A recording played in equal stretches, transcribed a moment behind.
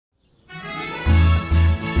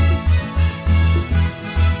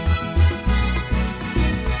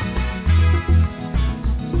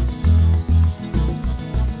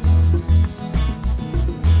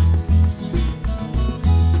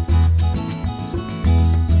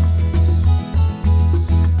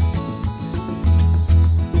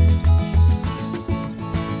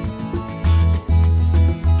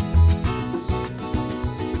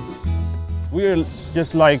we're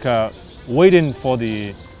just like waiting for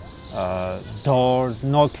the doors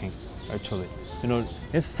knocking, actually. You know,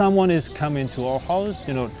 if someone is coming to our house,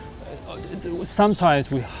 you know, sometimes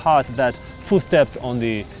we heard that footsteps on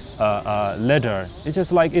the ladder. It's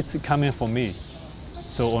just like it's coming for me.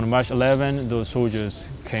 So on March 11, those soldiers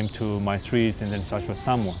came to my streets and then searched for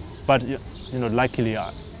someone. But you know, luckily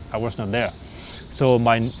I was not there. So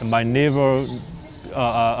my neighbor,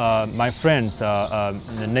 my friends,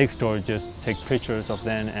 the next door just take pictures of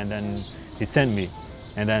them, and then he sent me.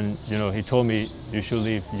 And then, you know, he told me you should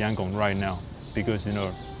leave Yangon right now because, you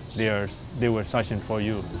know, they were searching for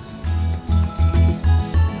you.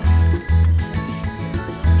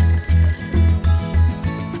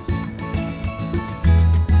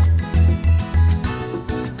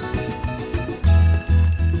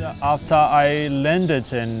 After I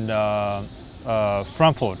landed in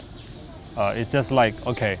Frankfurt, it's just like,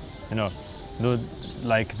 okay, you know,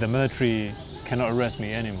 like the military cannot arrest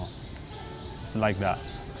me anymore. It's like that.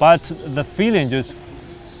 But the feeling just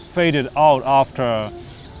faded out after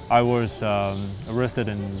I was arrested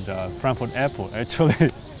in the Frankfurt airport,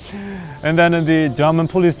 actually. And then the German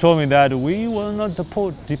police told me that we will not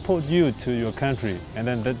deport you to your country. And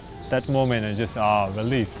then that moment I just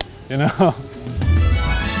relieved, you know.